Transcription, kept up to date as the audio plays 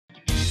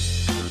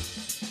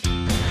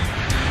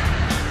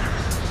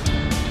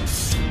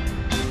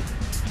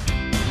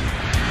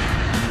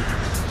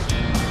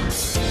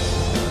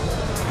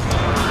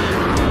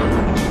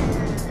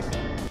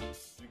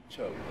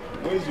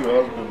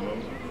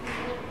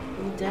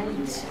died.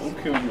 Who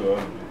killed your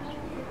husband?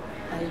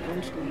 I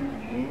don't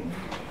know.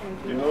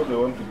 You know they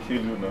want to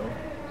kill you now?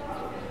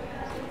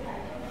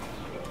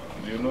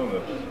 Do you know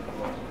that?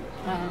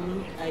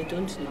 I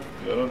don't know.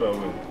 You're not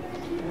aware?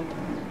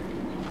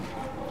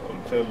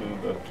 I'll tell you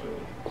that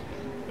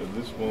at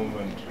this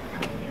moment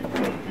you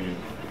cannot be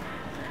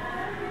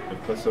a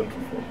person to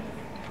follow.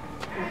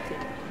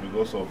 Okay.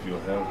 Because of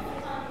your health.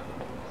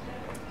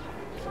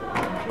 So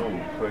I'm sure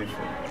we'll pray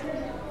for you.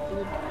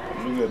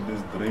 Look at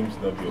these dreams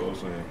that you're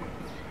also having.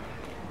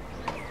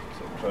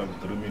 Sometimes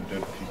dreaming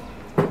dead people.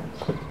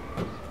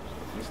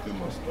 This thing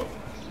must stop.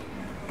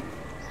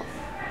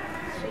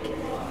 So I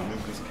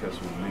believe this case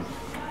will leave.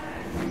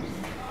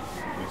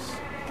 Yes.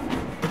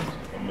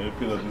 I'm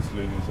happy that this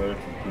lady decided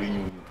to bring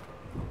you.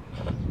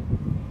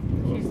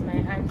 She's my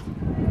auntie.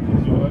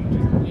 She's your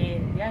auntie? Yeah,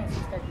 young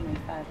sister to my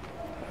father.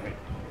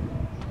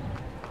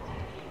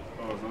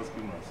 I was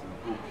asking myself,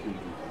 who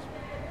killed your husband?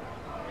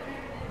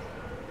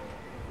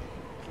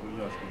 I was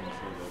really asking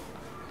myself that.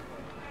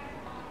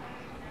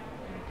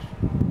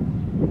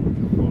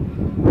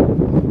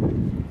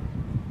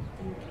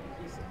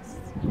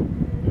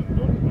 And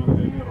don't do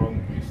any wrong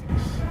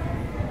business.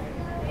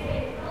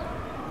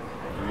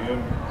 Do you hear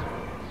me?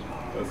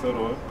 I said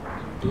what?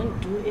 Don't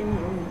do any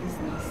wrong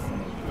business.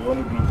 You want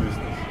to do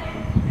business?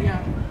 Yeah,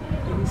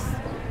 please.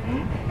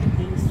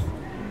 Please.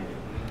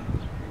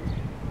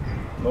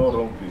 No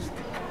wrong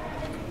business.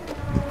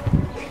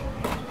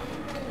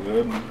 You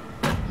heard me?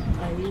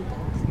 I hear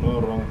that. No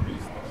wrong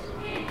business.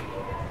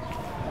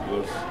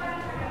 Because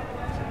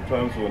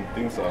sometimes when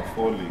things are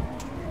falling,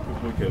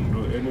 people can do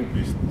any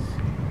business.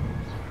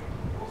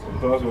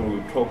 Sometimes when we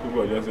talk,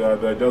 people just say,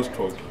 they're just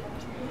talking.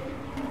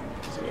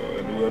 So,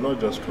 and we are not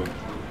just talking.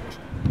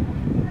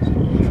 So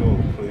I'm sure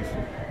we'll pray for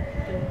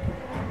you.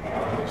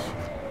 Yes.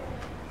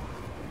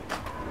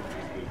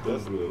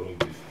 Don't do a wrong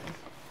business.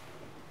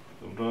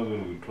 Sometimes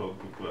when we talk,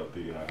 people are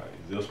thinking,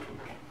 he's just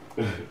talking.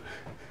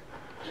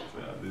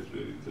 This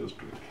lady is just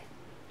talking.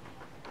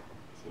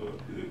 So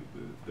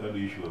that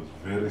issue was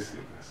very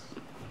serious.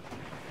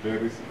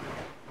 Very serious.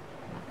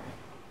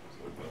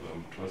 So, but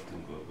I'm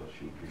trusting God that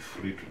she'll be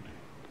free today.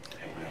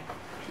 Amen.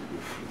 She'll be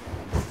free.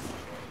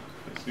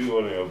 You see,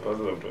 when you're a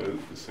pastor, I'm trying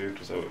to say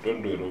to someone,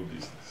 don't do a wrong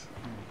business.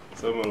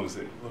 Someone will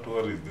say,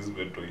 what is this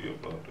man talking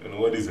about? And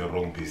what is a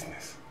wrong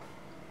business?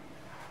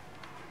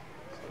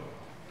 So,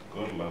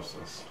 God loves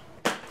us.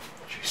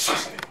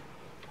 Jesus' name.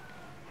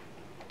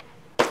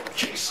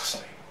 Jesus'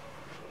 name.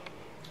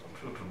 I'm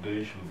sure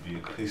today she'll be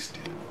a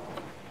Christian.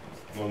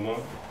 Mama,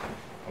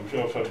 I'm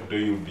sure after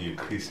today you'll be a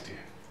Christian.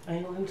 I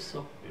want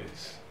so.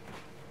 Yes.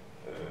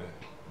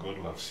 God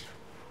loves you.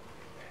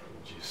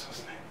 In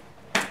Jesus' name.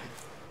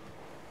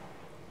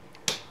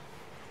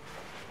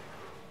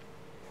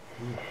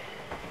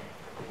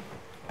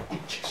 In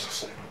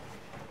Jesus' name.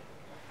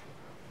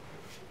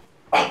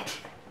 Out!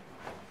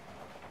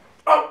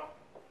 Out!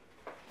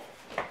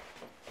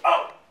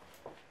 Out!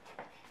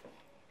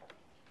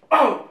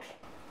 Out!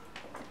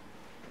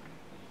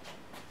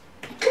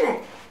 Come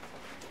on!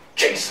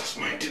 Jesus'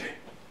 mighty name.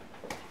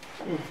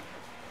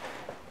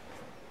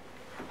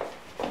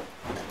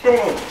 Come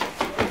on!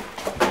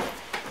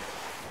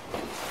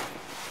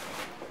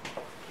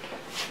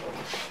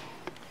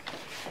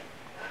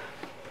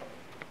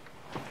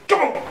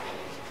 Come on!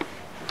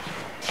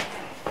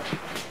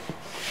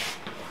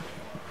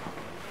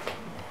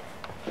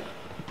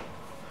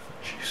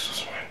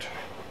 Jesus' mighty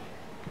name.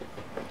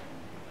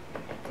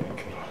 Thank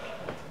you, Lord,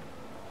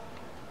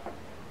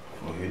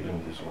 for healing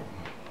this woman.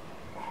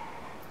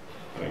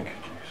 Thank you,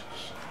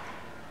 Jesus.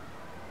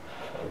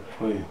 I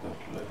pray that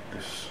let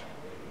this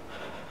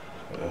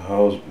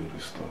house be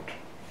restored.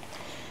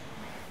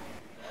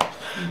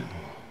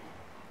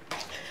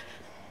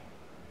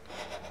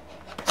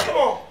 Come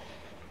on!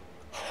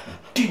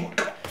 Demon,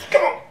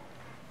 come on!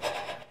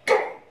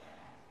 Come on!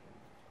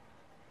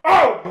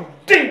 Out!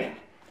 Demon!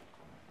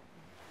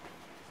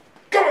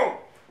 Come on!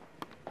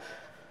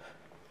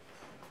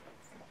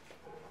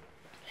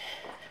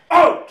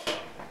 Out!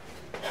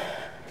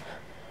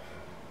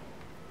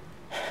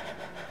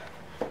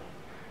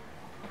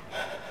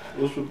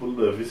 Those people,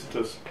 they're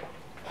visitors.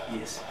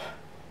 Yes.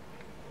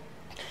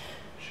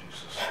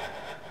 Jesus.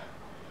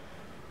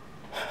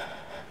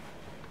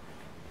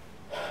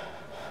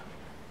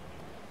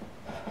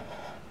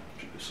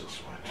 Jesus,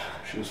 mighty.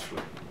 She's free.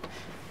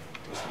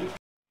 Let's lift.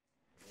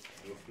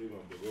 You're free, man.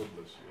 God bless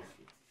you. You're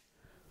free.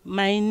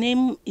 My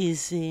name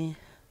is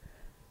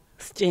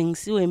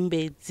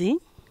𝗬𝗪𝗪𝗔𝗡𝗧𝗪𝗍𝒂,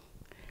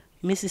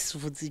 Mrs.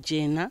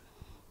 Vudzijena.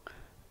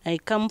 I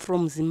come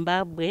from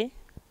Zimbabwe,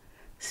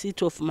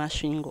 seat of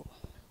Masvingo.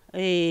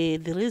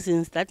 The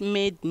reasons that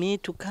made me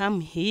to come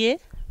here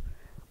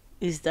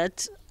is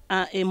that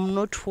I am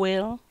not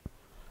well.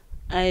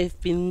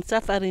 I've been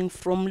suffering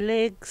from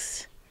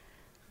legs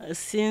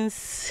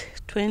since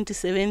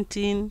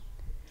 2017.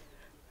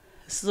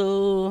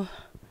 So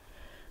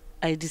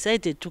I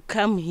decided to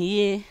come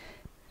here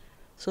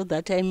so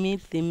that I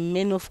meet the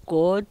men of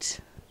God,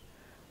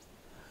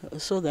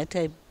 so that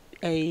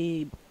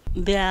they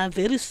are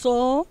very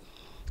sore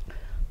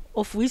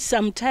of which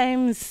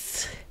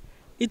sometimes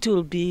it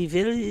will be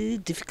very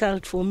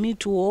difficult for me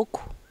to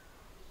walk,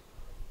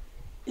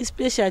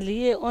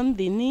 especially on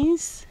the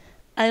knees.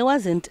 I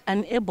wasn't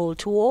unable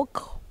to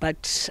walk,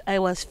 but I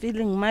was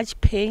feeling much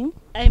pain.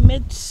 I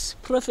met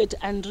Prophet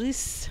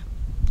Andries.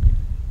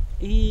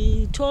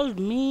 He told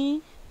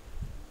me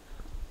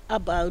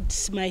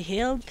about my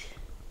health.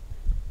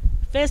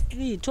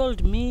 Firstly, he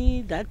told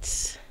me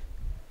that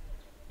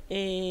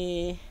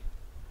he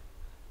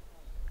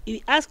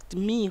asked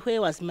me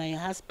where was my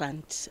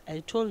husband.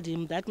 I told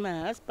him that my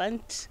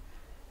husband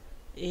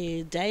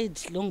died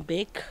long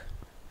back.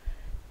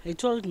 He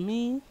told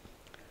me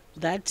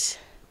that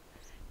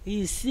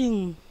he is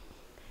seeing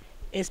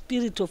a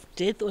spirit of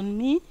death on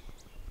me,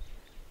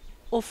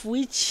 of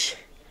which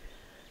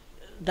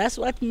that's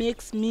what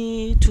makes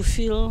me to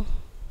feel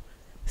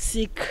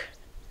sick.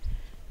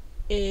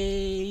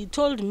 He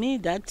told me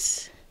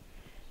that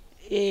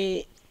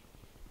he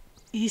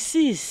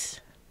sees.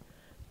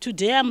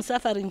 Today I'm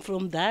suffering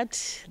from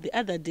that. The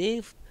other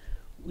day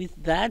with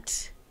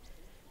that,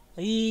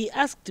 he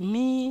asked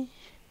me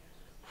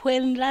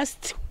when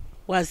last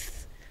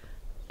was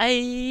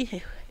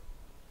I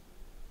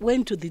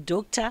went to the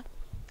doctor.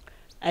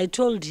 I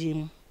told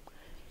him,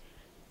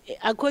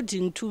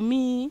 according to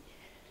me,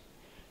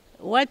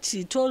 what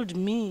he told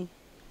me,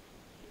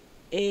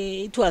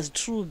 it was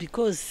true,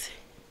 because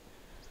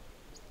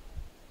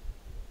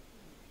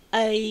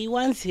I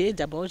once heard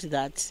about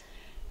that.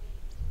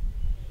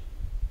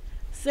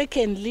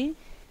 Secondly,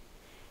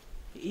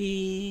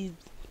 he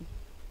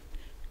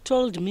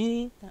told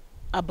me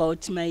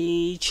about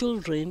my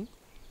children,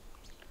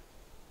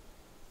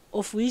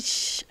 of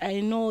which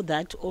I know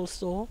that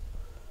also.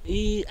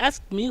 He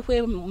asked me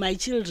where my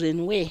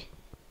children were,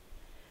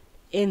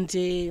 and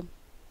he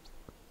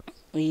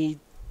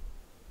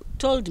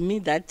told me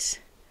that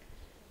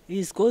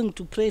he's going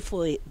to pray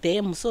for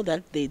them so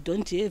that they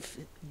don't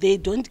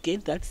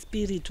get that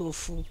spirit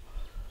of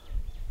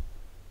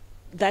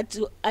that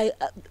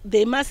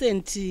they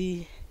mustn't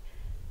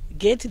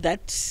get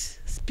that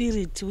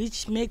spirit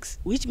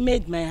which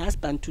made my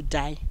husband to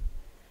die.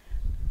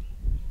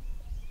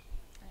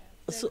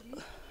 So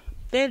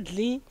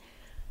thirdly,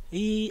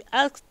 he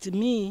asked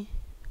me,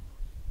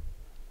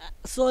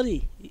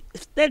 thirdly,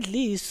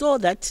 he saw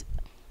that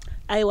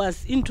I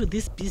was into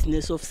this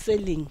business of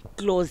selling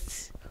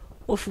clothes,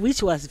 of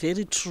which was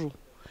very true.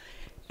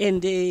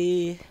 And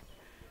he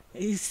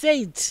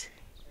said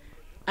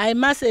I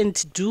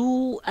mustn't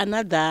do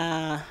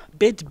another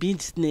bad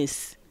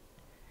business.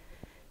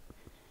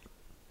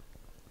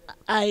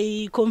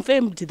 I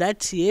confirmed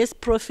that, yes,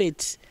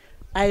 Prophet,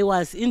 I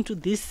was into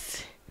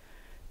this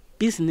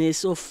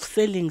business of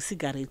selling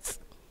cigarettes.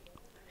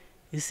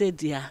 He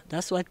said, yeah,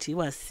 that's what he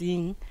was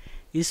seeing.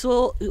 He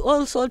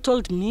also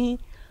told me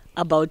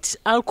about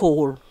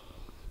alcohol,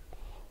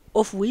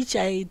 of which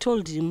I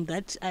told him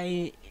that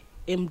I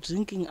am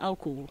drinking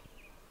alcohol.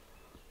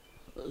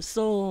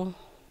 So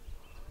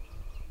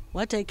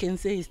what I can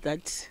say is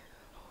that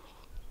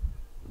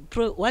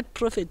what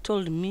Prophet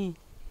told me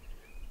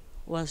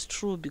was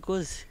true,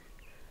 because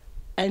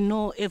I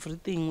know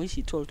everything which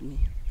he told me.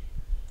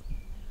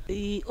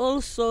 We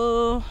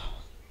also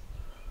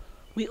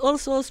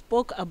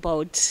spoke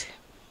about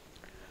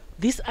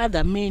this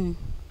other man,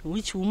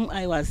 whom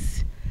I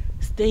was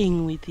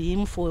staying with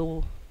him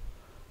for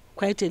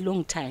quite a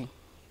long time.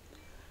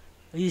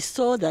 He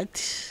saw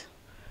that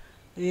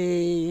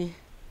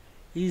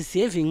he's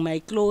having my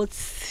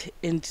clothes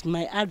and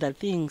my other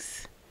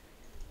things,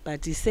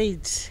 but he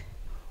said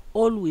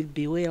all will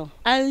be well.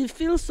 I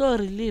feel so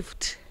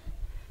relieved.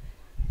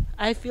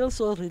 I feel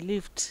so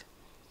relieved.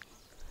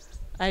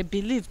 I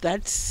believe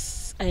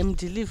that I am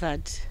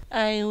delivered.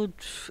 I would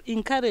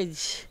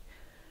encourage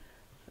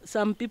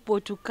some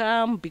people to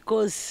come,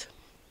 because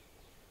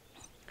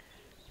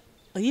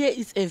here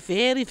is a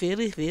very,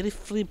 very, very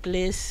free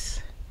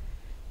place.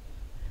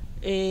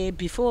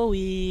 Before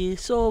we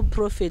saw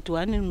Prophet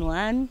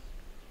one-on-one,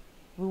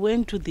 we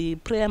went to the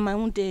prayer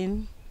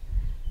mountain,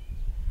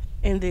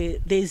 and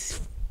there's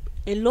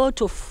a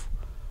lot of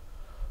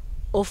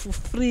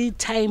free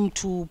time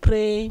to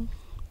pray.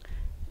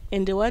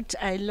 And what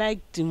I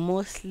liked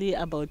mostly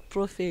about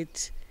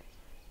Prophet,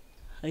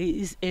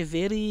 he is a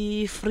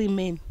very free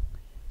man.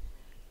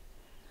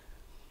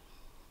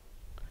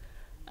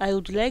 I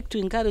would like to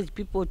encourage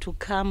people to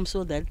come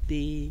so that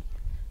they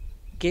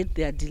get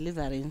their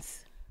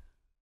deliverance.